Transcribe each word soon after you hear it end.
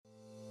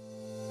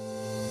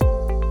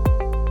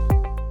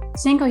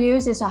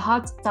Single-use is a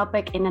hot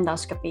topic in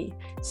endoscopy.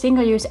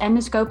 Single-use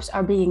endoscopes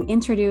are being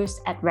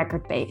introduced at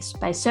record pace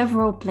by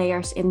several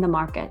players in the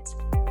market.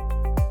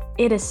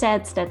 It is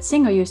said that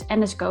single-use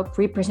endoscopes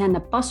represent a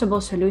possible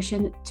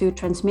solution to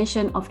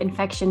transmission of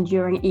infection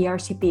during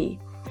ERCP,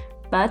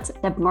 but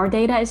that more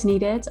data is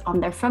needed on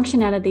their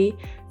functionality,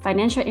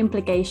 financial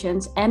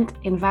implications, and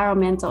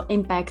environmental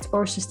impact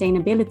or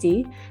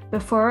sustainability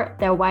before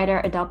their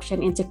wider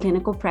adoption into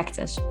clinical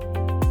practice.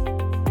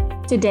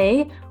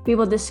 Today, we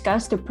will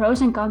discuss the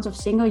pros and cons of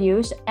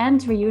single-use and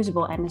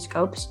reusable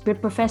endoscopes with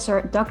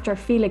Professor Dr.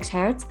 Felix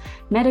Hert,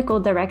 Medical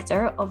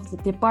Director of the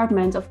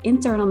Department of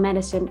Internal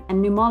Medicine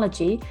and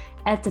Pneumology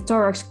at the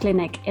Thorax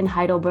Clinic in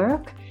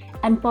Heidelberg,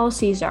 and Paul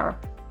Caesar,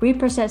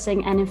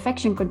 Reprocessing and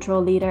Infection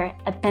Control Leader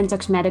at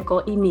Pentox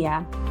Medical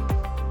EMEA.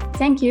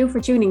 Thank you for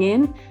tuning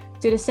in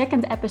to the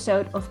second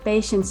episode of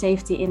Patient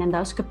Safety in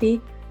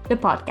Endoscopy, the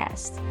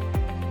podcast.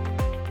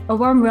 A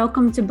warm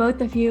welcome to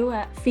both of you,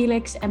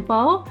 Felix and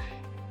Paul.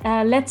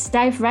 Let's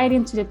dive right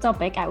into the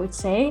topic, I would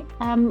say.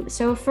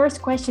 So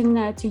first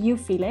question to you,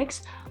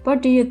 Felix.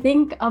 What do you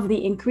think of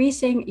the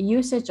increasing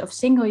usage of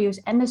single-use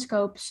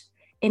endoscopes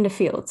in the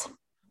field?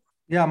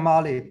 Yeah,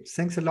 Marley,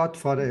 thanks a lot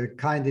for the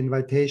kind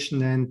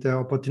invitation and the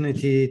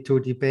opportunity to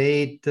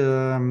debate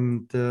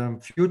the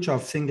future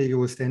of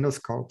single-use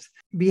endoscopes.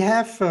 We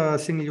have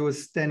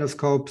single-use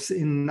endoscopes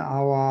in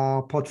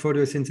our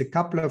portfolio since a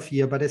couple of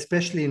years, but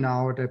especially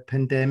now the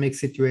pandemic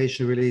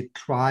situation really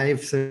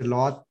drives a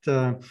lot.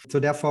 So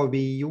therefore,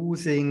 we're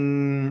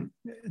using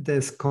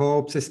the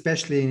scopes,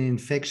 especially in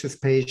infectious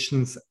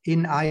patients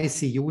in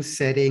ICU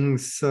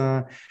settings,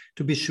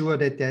 to be sure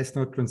that there's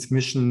no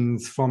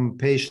transmissions from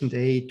patient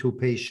A to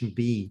patient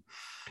B.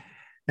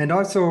 And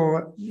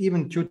also,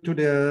 even due to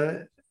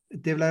the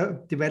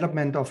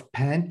development of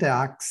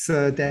Pentax,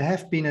 there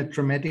have been a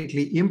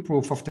dramatically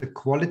improve of the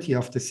quality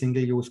of the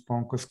single-use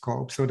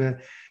bronchoscope. So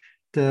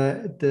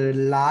the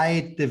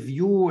light, the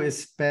view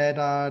is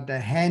better, the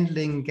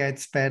handling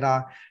gets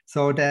better.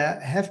 So there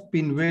have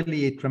been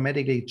really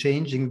dramatically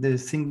changing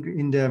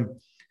in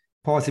the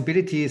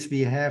possibilities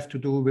we have to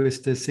do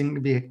with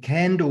we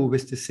can do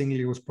with the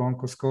single-use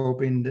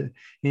bronchoscope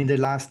in the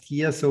last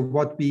year. So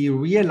what we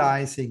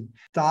realizing,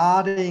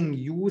 starting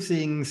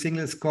using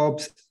single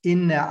scopes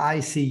in the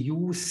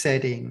ICU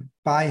setting,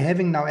 by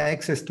having now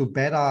access to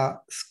better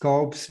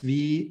scopes,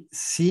 we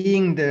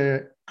seeing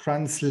the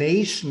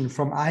translation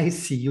from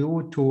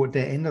ICU to the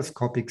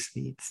endoscopic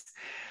suites.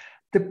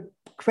 The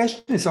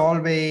question is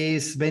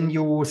always, when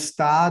you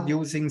start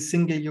using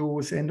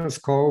single-use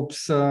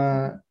endoscopes,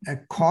 a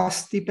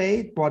cost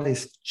debate. What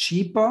is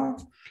cheaper?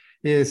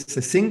 Is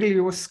a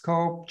single-use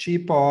scope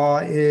cheaper,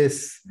 or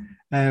is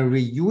a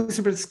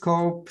reusable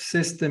scope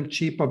system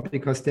cheaper?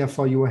 Because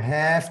therefore you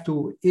have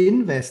to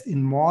invest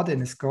in more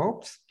than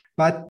scopes.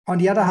 But on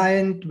the other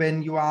hand,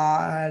 when you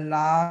are a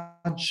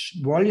large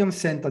volume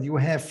center, you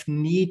have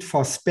need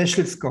for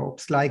special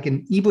scopes like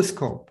an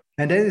ebuscope.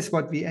 And that is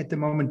what we at the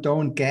moment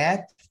don't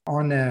get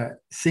on a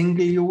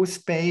single-use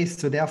base.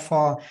 So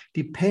therefore,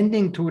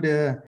 depending to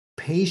the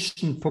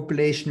patient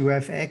population you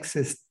have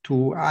access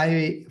to,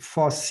 I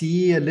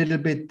foresee a little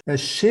bit a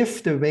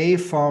shift away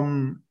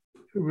from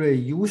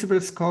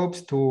reusable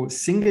scopes to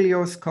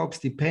single-use scopes,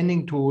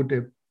 depending to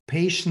the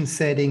patient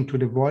setting, to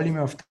the volume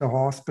of the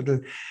hospital.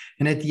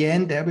 And at the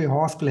end, every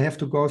hospital have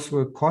to go through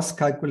a cost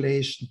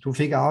calculation to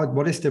figure out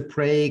what is the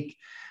break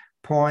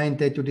point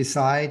that you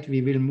decide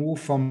we will move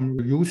from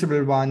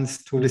reusable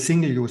ones to the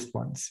single-use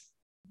ones.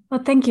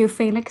 Well, thank you,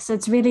 Felix.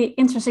 It's really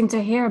interesting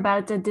to hear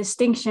about the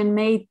distinction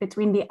made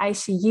between the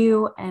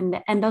ICU and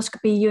the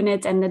endoscopy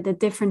unit and the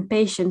different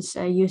patients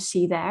you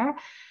see there.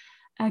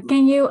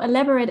 Can you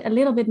elaborate a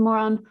little bit more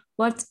on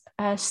what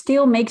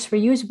still makes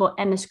reusable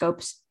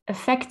endoscopes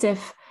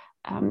effective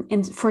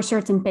for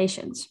certain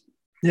patients?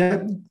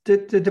 Yeah,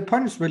 the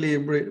point is really,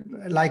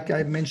 like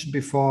I mentioned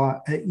before,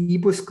 an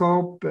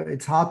ebuscope.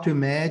 It's hard to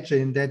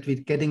imagine that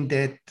we're getting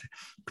that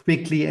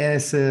quickly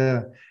as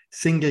a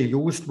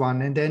single-used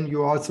one. And then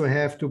you also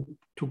have to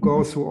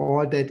go through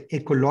all that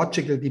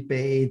ecological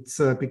debates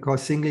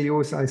because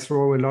single-use, I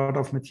throw a lot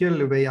of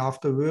material away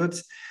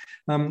afterwards.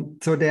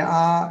 So there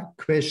are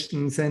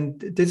questions, and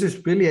this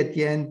is really at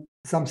the end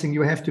something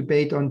you have to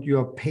debate on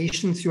your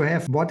patients you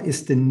have. What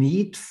is the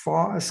need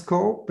for a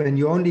scope? And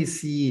you only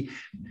see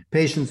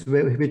patients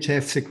which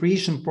have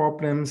secretion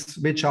problems,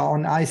 which are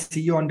on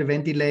ICU on the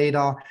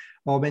ventilator,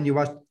 or when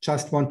you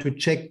just want to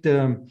check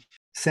the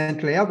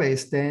central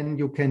airways, then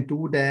you can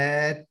do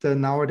that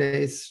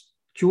nowadays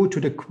due to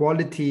the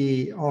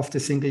quality of the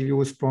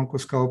single-use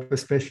bronchoscope,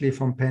 especially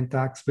from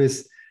Pentax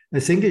with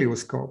a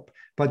single-use scope.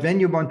 But when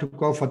you want to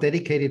go for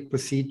dedicated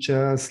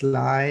procedures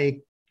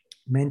like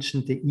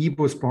mentioned the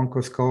EBUS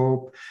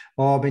bronchoscope,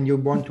 or when you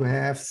want to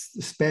have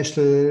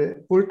special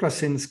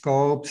ultra-thin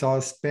scopes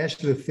or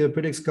special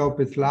therapeutic scope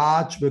with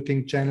large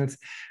working channels,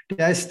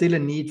 there is still a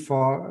need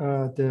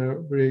for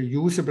the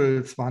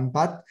reusable one.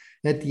 But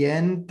at the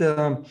end,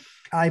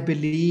 I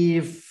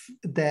believe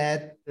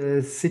that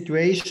the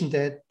situation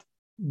that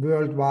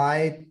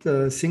worldwide,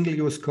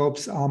 single-use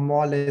scopes are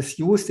more or less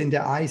used in the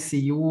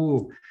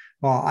ICU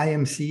or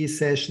IMC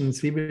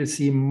sessions. We will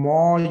see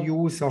more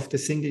use of the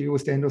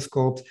single-use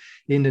endoscopes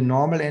in the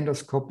normal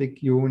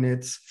endoscopic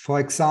units. For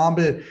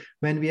example,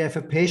 when we have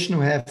a patient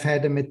who have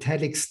had a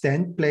metallic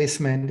stent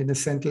placement in the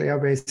central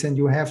airways and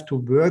you have to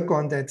work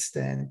on that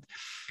stent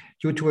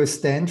due to a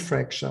stent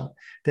fracture,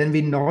 then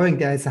we knowing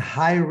there is a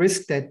high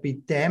risk that we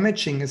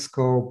damaging a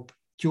scope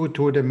due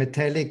to the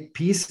metallic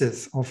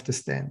pieces of the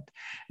stent.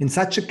 In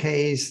such a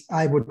case,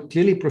 I would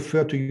clearly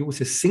prefer to use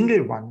a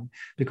single one,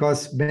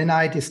 because when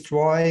I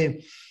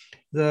destroy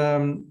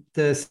the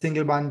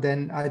single one,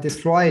 then I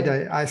destroy it,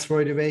 I throw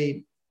it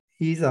away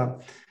either.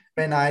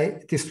 When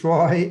I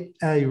destroy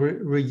a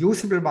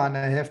reusable one,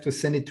 I have to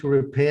send it to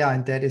repair,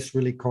 and that is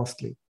really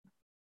costly.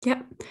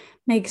 Yeah,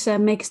 makes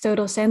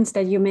total sense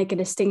that you make a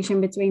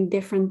distinction between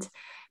different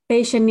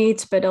patient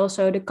needs, but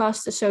also the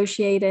cost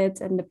associated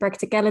and the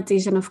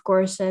practicalities, and of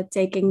course,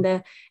 taking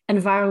the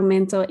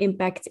environmental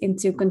impact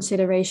into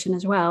consideration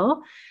as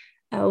well.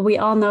 We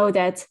all know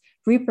that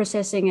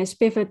reprocessing is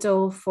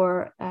pivotal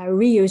for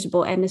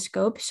reusable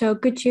endoscope. So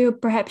could you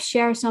perhaps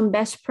share some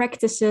best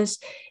practices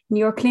in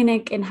your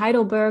clinic in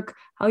Heidelberg,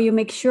 how you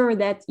make sure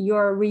that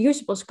your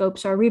reusable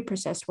scopes are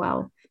reprocessed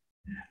well?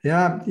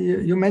 Yeah,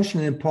 you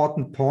mentioned an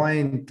important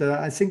point.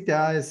 I think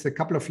there is a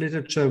couple of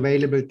literature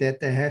available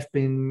that there have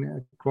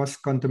been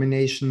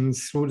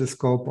cross-contaminations through the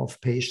scope of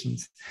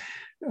patients.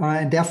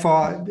 And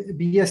therefore,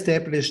 we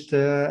established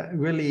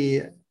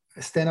really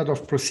standard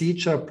of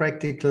procedure,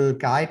 practical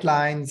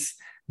guidelines.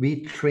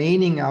 We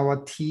training our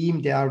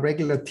team. There are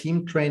regular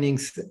team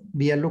trainings.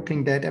 We are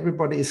looking that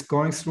everybody is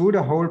going through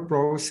the whole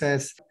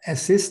process,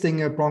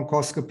 assisting a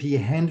bronchoscopy,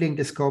 handling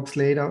the scopes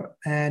later,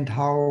 and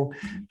how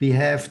we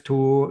have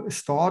to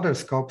store the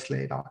scopes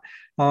later.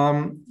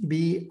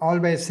 We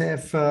always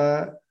have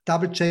a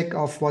double check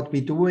of what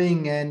we're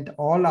doing, and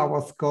all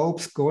our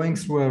scopes going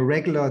through a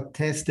regular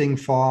testing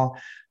for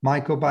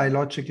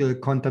microbiological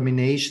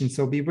contamination.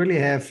 So we really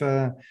have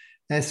a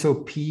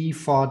SOP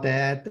for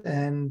that,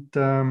 and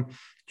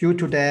due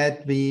to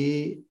that,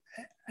 we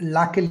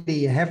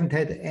luckily haven't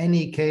had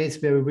any case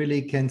where we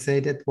really can say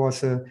that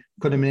was a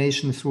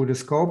contamination through the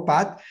scope,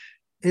 but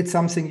it's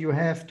something you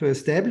have to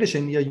establish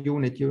in your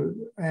unit.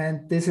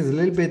 And this is a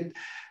little bit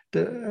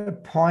the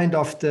point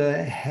of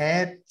the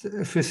head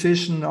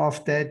physician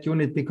of that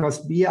unit,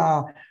 because we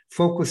are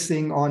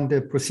focusing on the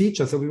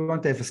procedure. So we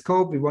want to have a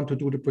scope, we want to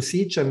do the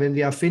procedure. When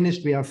we are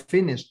finished, we are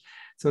finished.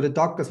 So the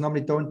doctors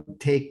normally don't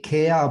take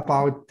care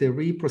about the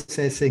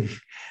reprocessing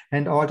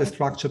and all the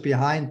structure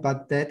behind,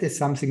 but that is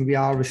something we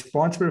are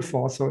responsible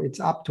for. So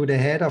it's up to the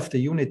head of the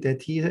unit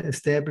that he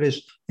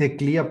established a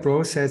clear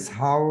process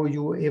how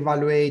you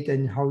evaluate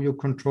and how you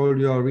control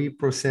your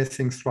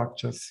reprocessing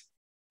structures.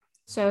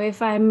 So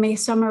if I may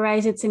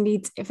summarize, it's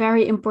indeed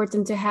very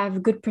important to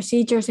have good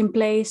procedures in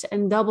place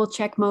and double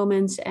check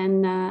moments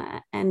and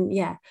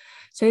yeah.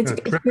 So it's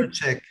triple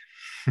check.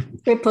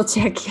 Triple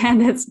check, yeah,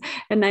 that's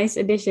a nice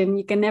addition.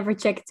 You can never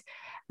check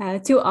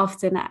too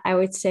often, I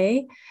would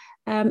say.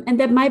 And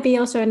that might be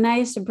also a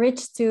nice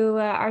bridge to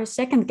our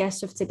second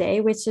guest of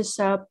today, which is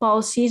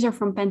Paul Caesar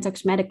from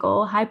Pentox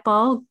Medical. Hi,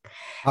 Paul.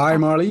 Hi,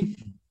 Marley.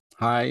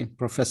 Hi,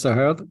 Professor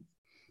Herd.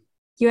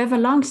 You have a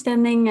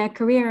long-standing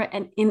career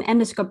in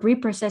endoscope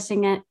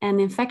reprocessing and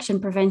infection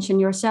prevention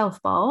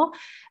yourself, Paul.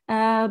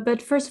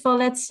 But first of all,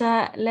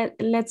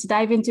 let's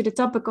dive into the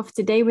topic of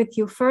today with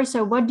you first.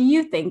 So what do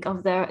you think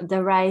of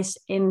the rise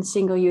in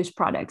single-use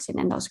products in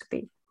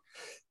endoscopy?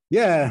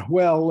 Yeah,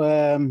 well,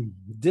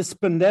 this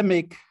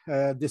pandemic,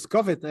 this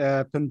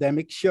COVID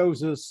pandemic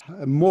shows us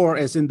more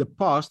as in the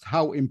past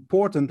how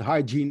important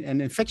hygiene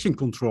and infection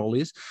control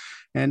is.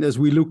 And as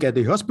we look at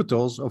the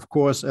hospitals, of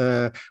course,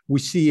 we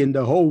see in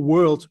the whole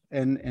world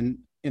and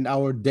in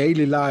our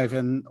daily life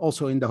and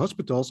also in the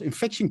hospitals,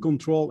 infection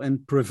control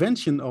and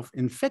prevention of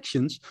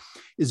infections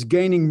is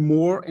gaining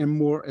more and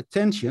more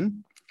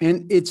attention,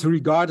 and it's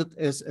regarded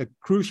as a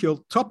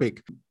crucial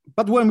topic.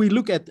 But when we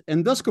look at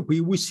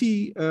endoscopy, we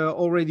see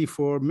already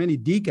for many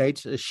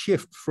decades a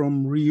shift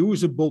from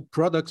reusable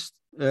products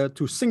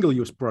to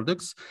single-use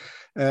products,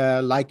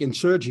 like in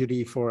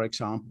surgery, for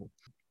example.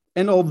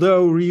 And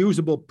although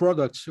reusable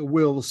products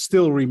will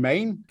still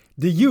remain,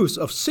 the use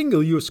of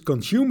single-use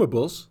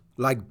consumables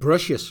like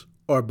brushes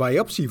or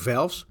biopsy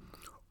valves,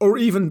 or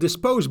even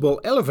disposable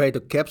elevator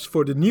caps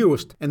for the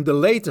newest and the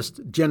latest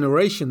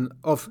generation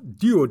of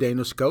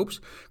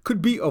duodenoscopes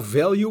could be of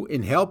value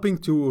in helping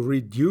to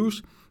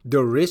reduce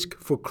the risk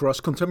for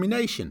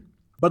cross-contamination.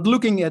 But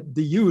looking at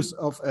the use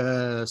of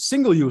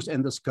single-use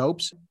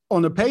endoscopes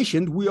on a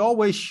patient, we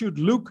always should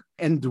look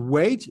and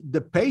weigh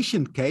the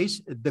patient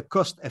case, the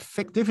cost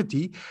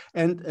effectivity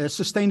and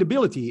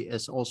sustainability,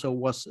 as also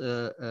was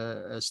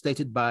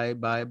stated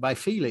by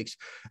Felix.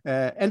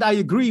 And I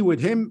agree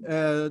with him,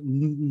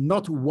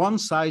 not one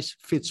size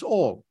fits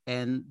all.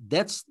 And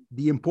that's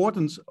the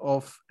importance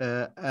of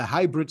a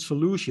hybrid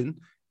solution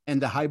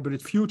and a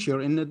hybrid future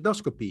in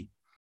endoscopy.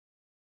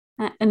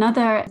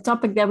 Another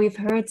topic that we've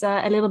heard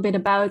a little bit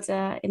about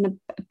in the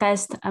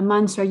past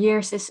months or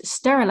years is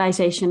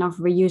sterilization of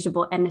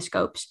reusable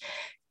endoscopes.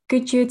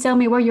 Could you tell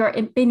me what your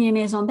opinion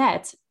is on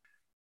that?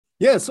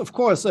 Yes, of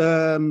course.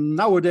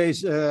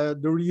 Nowadays, the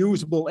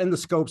reusable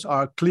endoscopes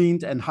are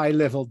cleaned and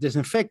high-level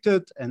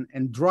disinfected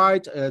and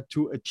dried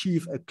to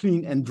achieve a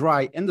clean and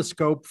dry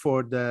endoscope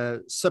for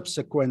the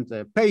subsequent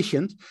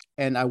patient.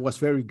 And I was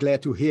very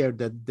glad to hear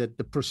that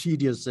the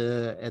procedures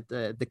at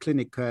the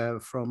clinic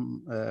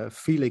from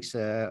Felix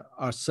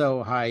are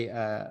so high,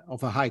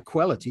 of a high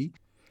quality.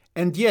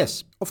 And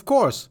yes, of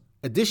course,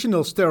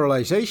 additional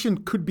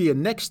sterilization could be a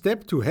next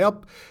step to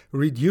help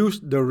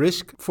reduce the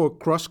risk for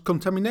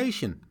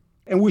cross-contamination.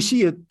 And we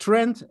see a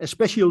trend,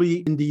 especially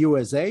in the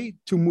USA,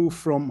 to move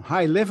from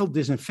high-level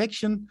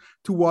disinfection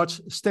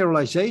towards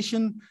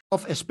sterilization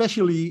of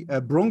especially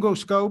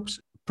bronchoscopes,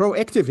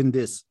 proactive in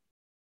this.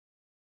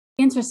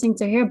 Interesting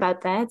to hear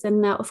about that.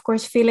 And of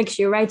course, Felix,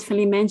 you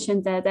rightfully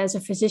mentioned that as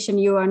a physician,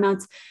 you are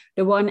not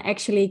the one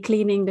actually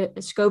cleaning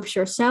the scopes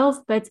yourself.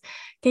 But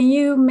can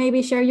you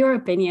maybe share your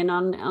opinion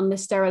on the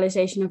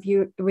sterilization of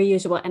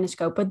reusable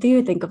endoscope? What do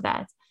you think of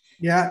that?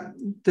 Yeah,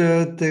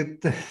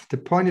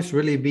 the point is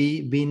really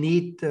we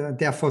need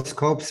therefore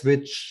scopes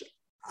which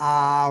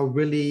are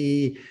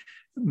really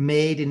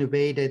made in a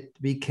way that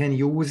we can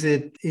use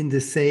it in the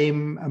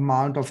same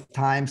amount of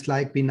times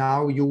like we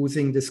now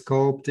using the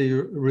scope,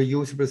 the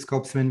reusable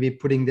scopes, when we're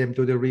putting them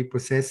to the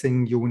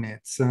reprocessing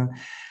units.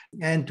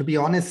 And to be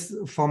honest,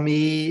 for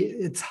me,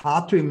 it's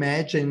hard to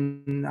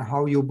imagine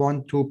how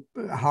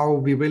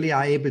we really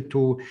are able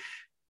to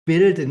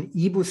build an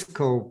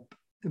ebuscope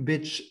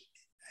which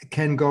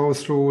can go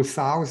through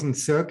 1,000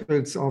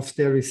 circles of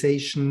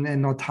sterilization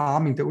and not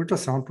harming the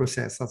ultrasound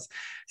processors.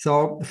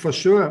 So for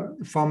sure,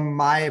 from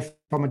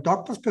a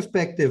doctor's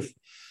perspective,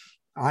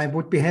 I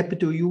would be happy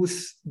to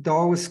use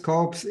those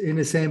scopes in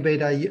the same way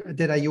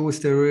that I use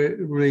the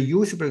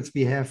reusables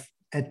we have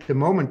at the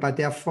moment. But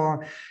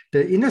therefore,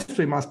 the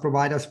industry must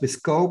provide us with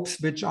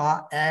scopes which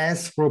are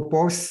as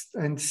robust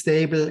and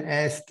stable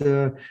as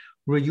the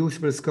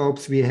reusable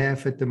scopes we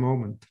have at the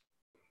moment.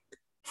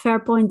 Fair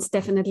points,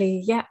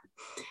 definitely. Yeah.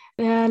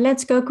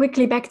 Let's go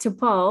quickly back to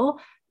Paul,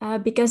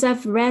 because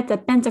I've read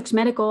that Pentox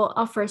Medical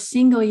offers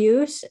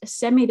single-use,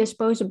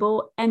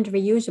 semi-disposable, and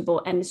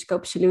reusable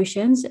endoscope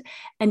solutions.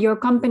 And your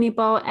company,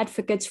 Paul,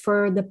 advocates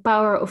for the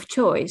power of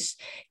choice.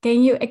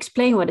 Can you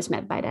explain what is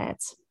meant by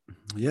that?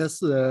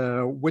 Yes,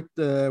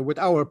 with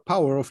our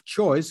power of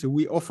choice,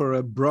 we offer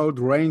a broad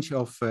range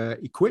of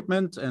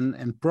equipment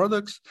and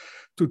products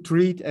to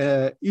treat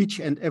each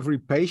and every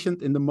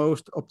patient in the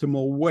most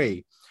optimal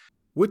way.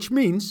 Which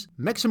means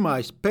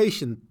maximize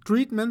patient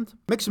treatment,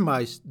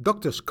 maximize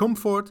doctor's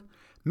comfort,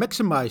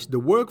 maximize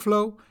the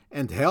workflow,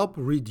 and help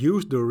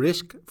reduce the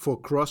risk for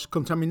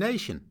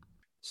cross-contamination.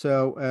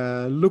 So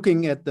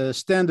looking at the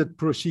standard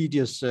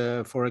procedures,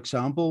 for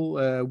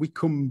example, we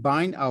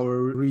combine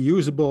our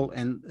reusable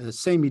and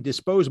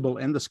semi-disposable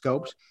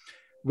endoscopes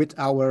with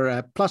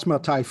our Plasma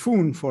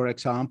Typhoon, for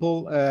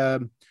example,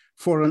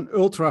 for an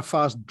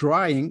ultra-fast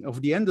drying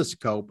of the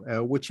endoscope,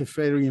 which is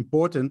very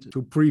important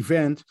to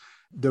prevent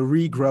the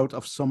regrowth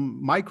of some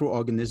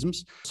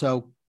microorganisms,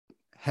 so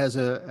has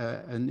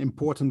an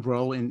important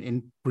role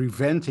in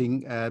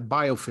preventing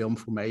biofilm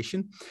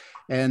formation.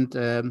 And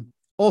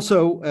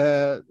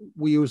also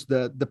we use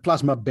the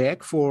plasma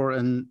bag for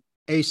an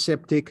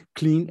aseptic,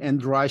 clean and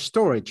dry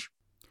storage.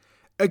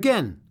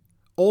 Again,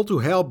 all to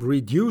help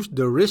reduce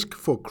the risk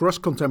for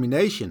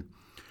cross-contamination,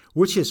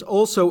 which is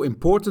also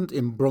important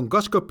in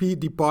bronchoscopy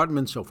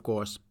departments, of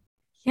course.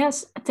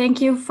 Yes,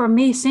 thank you. For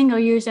me,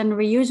 single-use and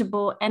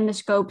reusable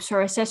endoscopes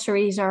or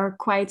accessories are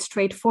quite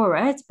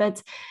straightforward,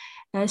 but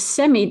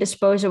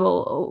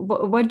semi-disposable,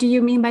 what do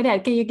you mean by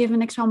that? Can you give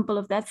an example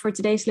of that for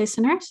today's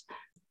listeners?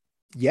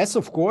 Yes,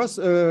 of course.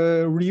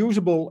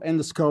 Reusable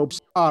endoscopes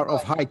are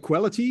of high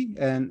quality,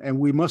 and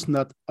we must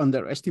not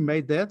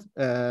underestimate that.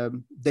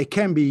 They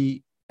can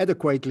be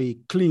adequately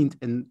cleaned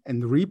and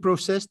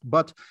reprocessed,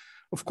 but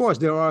of course,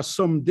 there are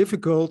some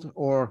difficult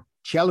or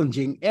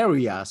challenging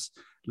areas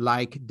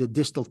like the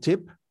distal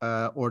tip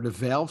or the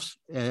valves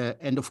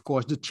and of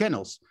course the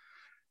channels.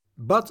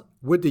 But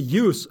with the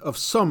use of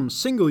some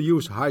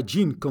single-use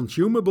hygiene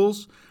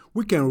consumables,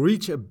 we can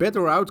reach a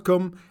better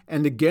outcome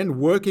and again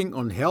working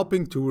on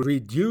helping to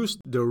reduce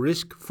the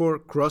risk for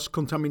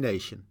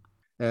cross-contamination.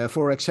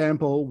 For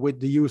example,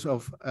 with the use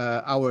of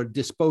our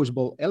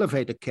disposable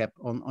elevator cap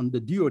on the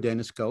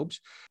duodenoscopes,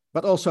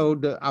 but also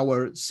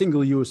our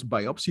single-use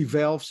biopsy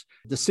valves,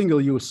 the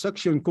single-use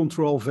suction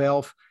control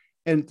valve,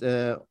 and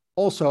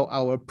also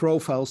our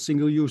profile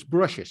single-use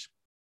brushes.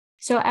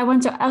 So I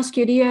want to ask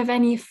you, do you have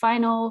any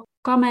final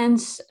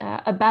comments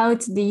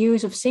about the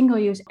use of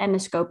single-use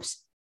endoscopes?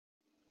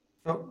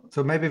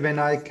 So maybe when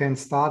I can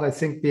start, I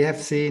think we have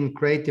seen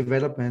great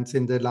developments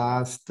in the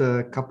last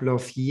couple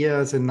of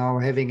years, and now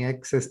having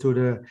access to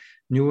the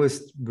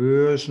newest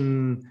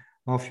version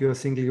of your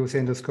single-use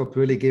endoscope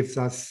really gives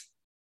us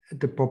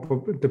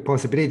the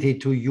possibility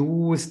to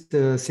use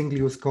the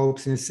single-use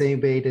scopes in the same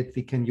way that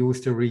we can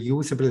use the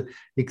reusable,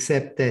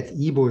 except that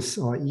EBUS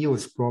or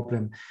EUS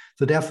problem.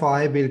 So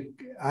therefore,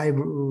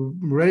 I'm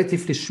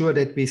relatively sure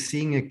that we're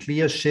seeing a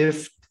clear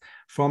shift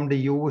from the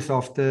use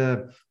of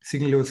the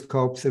single-use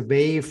scopes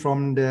away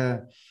from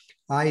the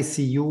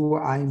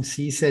ICU,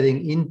 IMC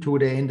setting into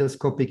the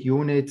endoscopic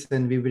units,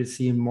 and we will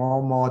see more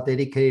and more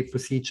dedicated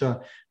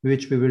procedure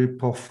which we will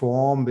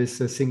perform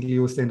with a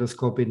single-use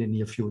endoscope in the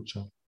near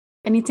future.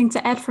 Anything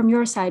to add from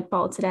your side,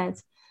 Paul, to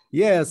that?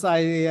 Yes,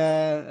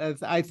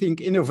 I think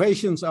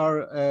innovations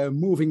are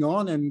moving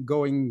on and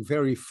going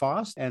very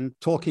fast. And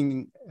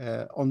talking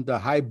on the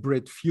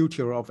hybrid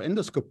future of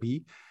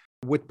endoscopy,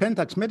 with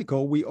Pentax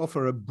Medical, we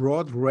offer a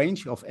broad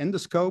range of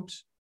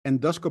endoscopes,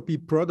 endoscopy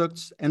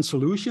products and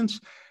solutions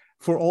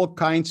for all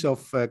kinds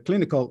of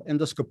clinical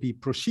endoscopy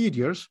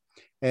procedures.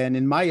 And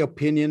in my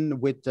opinion,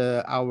 with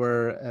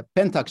our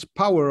Pentax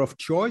Power of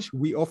Choice,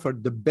 we offer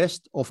the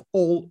best of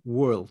all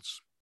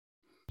worlds.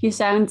 You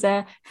sound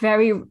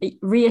very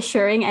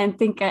reassuring, and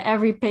think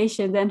every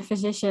patient and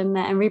physician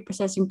and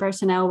reprocessing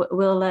personnel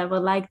will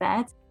like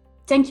that.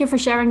 Thank you for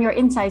sharing your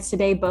insights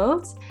today,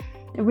 both.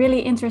 Really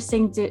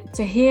interesting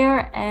to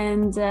hear,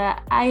 and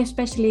I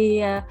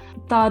especially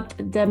thought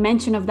the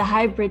mention of the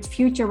hybrid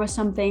future was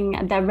something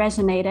that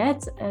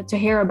resonated, to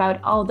hear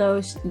about all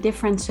those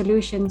different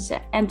solutions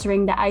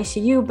entering the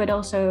ICU, but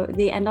also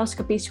the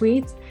endoscopy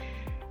suite.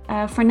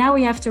 For now,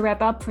 we have to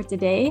wrap up for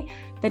today.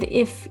 But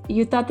if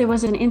you thought there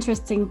was an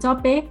interesting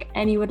topic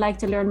and you would like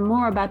to learn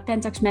more about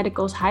Pentax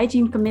Medical's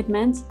hygiene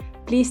commitment,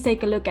 please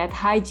take a look at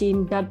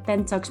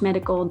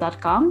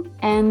hygiene.pentaxmedical.com.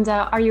 And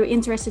are you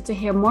interested to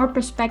hear more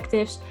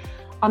perspectives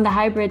on the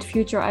hybrid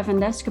future of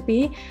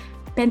endoscopy?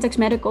 Pentax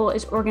Medical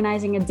is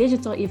organizing a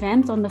digital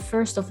event on the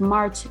 1st of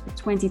March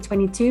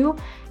 2022.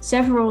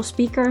 Several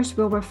speakers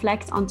will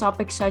reflect on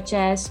topics such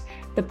as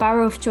the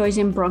power of choice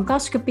in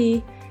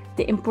bronchoscopy,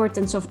 the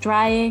importance of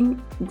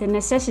drying, the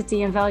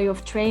necessity and value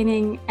of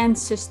training, and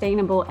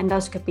sustainable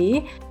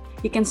endoscopy.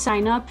 You can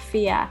sign up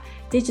via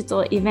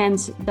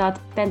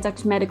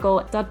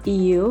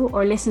digitalevents.pentaxmedical.eu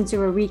or listen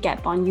to a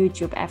recap on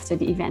YouTube after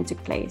the event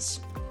took place.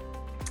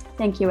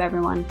 Thank you,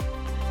 everyone.